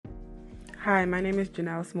Hi, my name is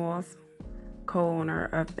Janelle Smalls, co-owner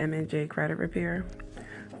of M&J Credit Repair.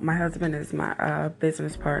 My husband is my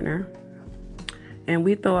business partner, and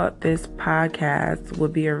we thought this podcast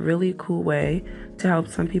would be a really cool way to help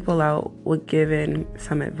some people out with giving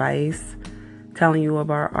some advice, telling you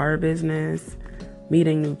about our business,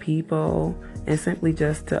 meeting new people, and simply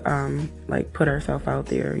just to put ourselves out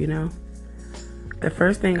there, The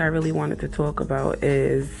first thing I really wanted to talk about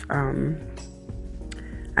is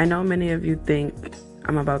I know many of you think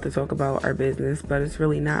I'm about to talk about our business, but it's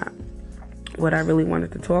really not. What I really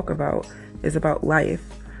wanted to talk about is about life,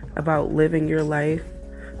 about living your life,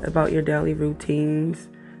 about your daily routines,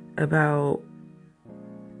 about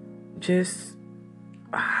just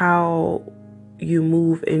how you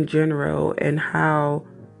move in general and how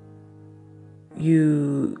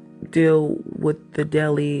you deal with the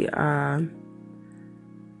daily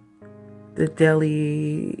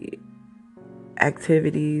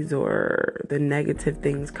activities or the negative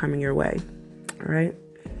things coming your way. All right.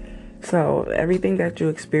 So everything that you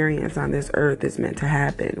experience on this earth is meant to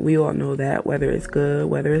happen. We all know that, whether it's good,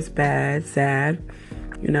 whether it's bad, sad,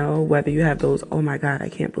 whether you have those, oh my God, I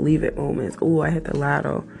can't believe it moments. Oh, I hit the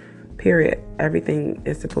lotto, period. Everything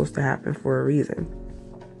is supposed to happen for a reason.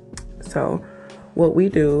 So what we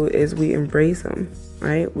do is we embrace them,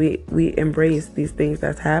 right? We embrace these things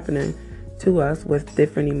that's happening to us with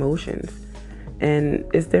different emotions. And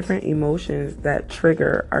it's different emotions that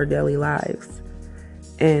trigger our daily lives.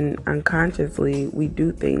 And unconsciously, we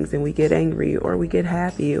do things and we get angry or we get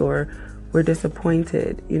happy or we're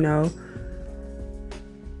disappointed,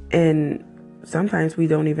 And sometimes we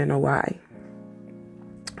don't even know why.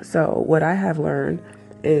 So what I have learned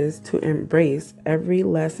is to embrace every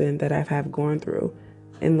lesson that I have gone through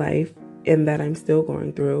in life and that I'm still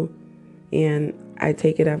going through. And I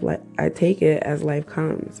take it as life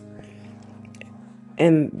comes.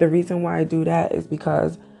 And the reason why I do that is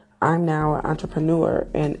because I'm now an entrepreneur,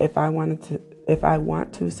 and if I want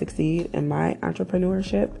to succeed in my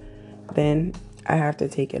entrepreneurship, then I have to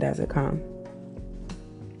take it as it comes.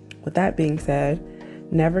 With that being said,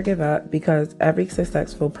 never give up, because every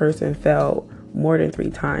successful person failed more than 3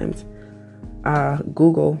 times.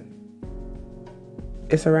 Google,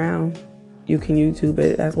 it's around. You can YouTube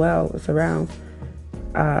it as well. It's around.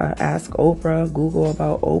 Ask Oprah. Google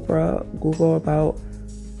about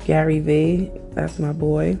Gary Vee. That's my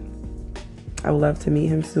boy. I would love to meet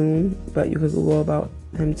him soon, but you could Google about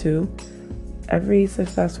him too. Every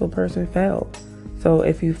successful person failed. So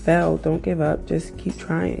if you fail, don't give up. Just keep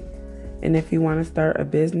trying. And if you want to start a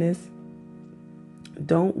business,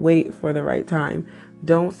 don't wait for the right time.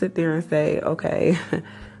 Don't sit there and say, okay,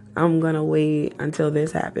 I'm going to wait until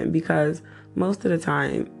this happens. Because most of the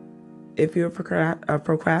time, if you're a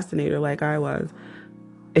procrastinator like I was,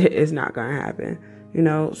 it is not going to happen.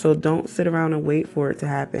 So don't sit around and wait for it to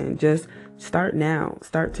happen. Just start now.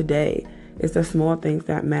 Start today. It's the small things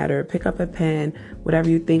that matter. Pick up a pen. Whatever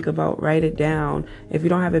you think about, write it down. If you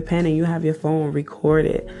don't have a pen and you have your phone, record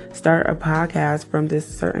it. Start a podcast from this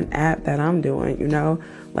certain app that I'm doing,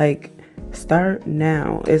 start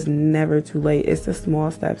now. It's never too late. It's the small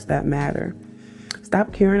steps that matter.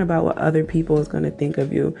 Stop caring about what other people is going to think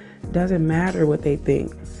of you. It doesn't matter what they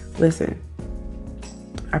think. Listen,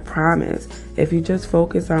 I promise, if you just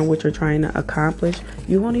focus on what you're trying to accomplish,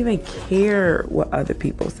 you won't even care what other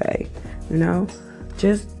people say.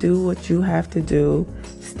 Just do what you have to do.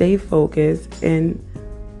 Stay focused and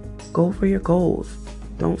go for your goals.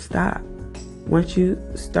 Don't stop. Once you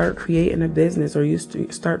start creating a business or you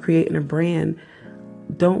start creating a brand,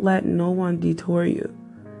 don't let no one detour you.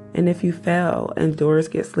 And if you fail and doors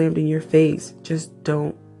get slammed in your face, just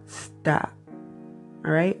don't stop.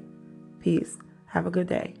 All right? Peace. Have a good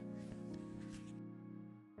day.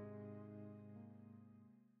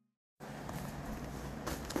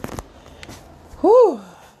 Whew.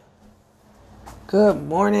 Good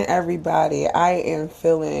morning, everybody. I am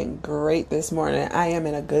feeling great this morning. I am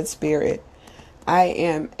in a good spirit. I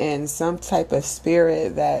am in some type of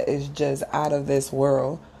spirit that is just out of this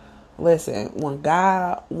world. Listen, when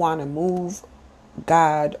God want to move,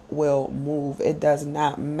 God will move. It does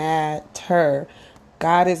not matter.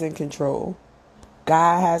 God is in control.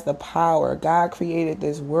 God has the power. God created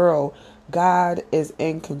this world. God is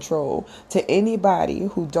in control. To anybody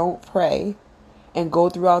who don't pray and go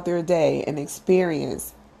throughout their day and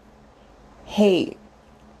experience hate,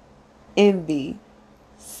 envy,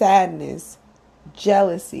 sadness,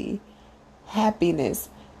 jealousy, happiness,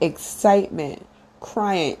 excitement,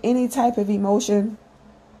 crying, any type of emotion,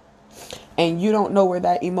 and you don't know where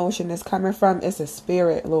that emotion is coming from, it's a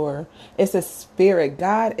spirit, Lord. It's a spirit.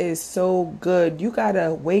 God is so good. You got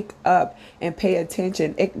to wake up and pay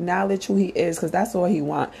attention. Acknowledge who he is, because that's all he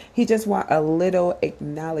wants. He just want a little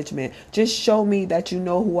acknowledgement. Just show me that you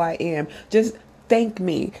know who I am. Just thank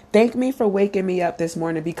me. Thank me for waking me up this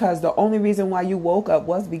morning, because the only reason why you woke up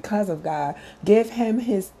was because of God. Give him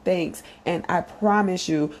his thanks, and I promise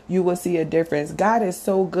you, you will see a difference. God is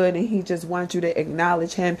so good, and he just wants you to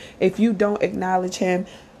acknowledge him. If you don't acknowledge him,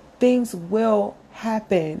 things will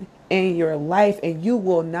happen in your life and you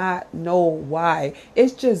will not know why.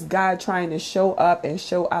 It's just God trying to show up and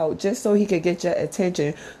show out just so he could get your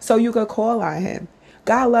attention, so you could call on him.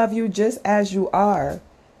 God love you just as you are.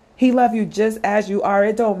 He love you just as you are.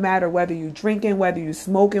 It don't matter whether you drinking, whether you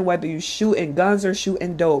smoking, whether you shooting guns or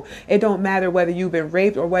shooting dope. It don't matter whether you've been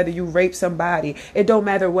raped or whether you raped somebody. It don't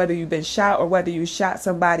matter whether you've been shot or whether you shot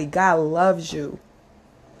somebody. God loves you.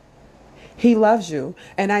 He loves you.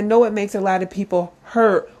 And I know it makes a lot of people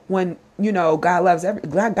hurt when, God loves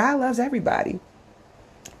everybody.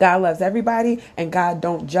 God loves everybody, and God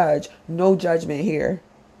don't judge. No judgment here.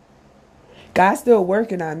 God's still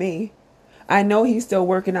working on me. I know he's still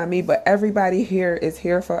working on me, but everybody here is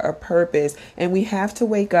here for a purpose, and we have to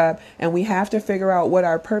wake up and we have to figure out what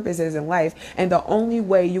our purpose is in life. And the only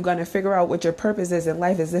way you're going to figure out what your purpose is in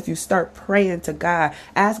life is if you start praying to God.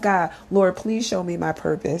 Ask God, Lord, please show me my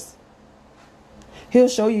purpose. He'll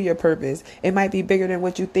show you your purpose. It might be bigger than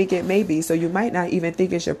what you think it may be. So you might not even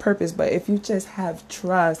think it's your purpose. But if you just have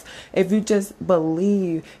trust, if you just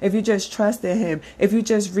believe, if you just trust in him, if you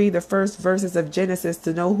just read the first verses of Genesis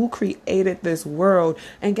to know who created this world.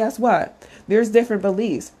 And guess what? There's different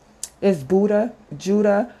beliefs. It's Buddha,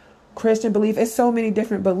 Judah, Christian belief. It's so many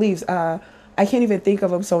different beliefs. I can't even think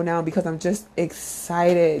of them so now because I'm just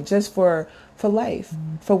excited just for life,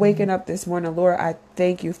 for waking up this morning. Lord, I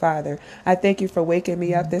thank you, Father. I thank you for waking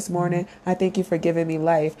me up this morning. I thank you for giving me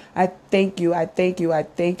life. I thank you. I thank you. I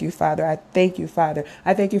thank you, Father. I thank you, Father.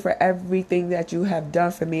 I thank you for everything that you have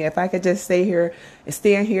done for me. If I could just stand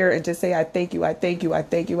here and just say, I thank you. I thank you. I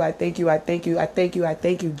thank you. I thank you. I thank you. I thank you. I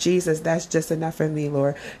thank you, Jesus. That's just enough for me,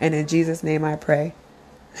 Lord. And in Jesus' name I pray.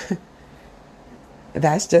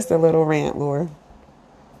 That's just a little rant, Lord.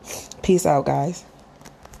 Peace out, guys.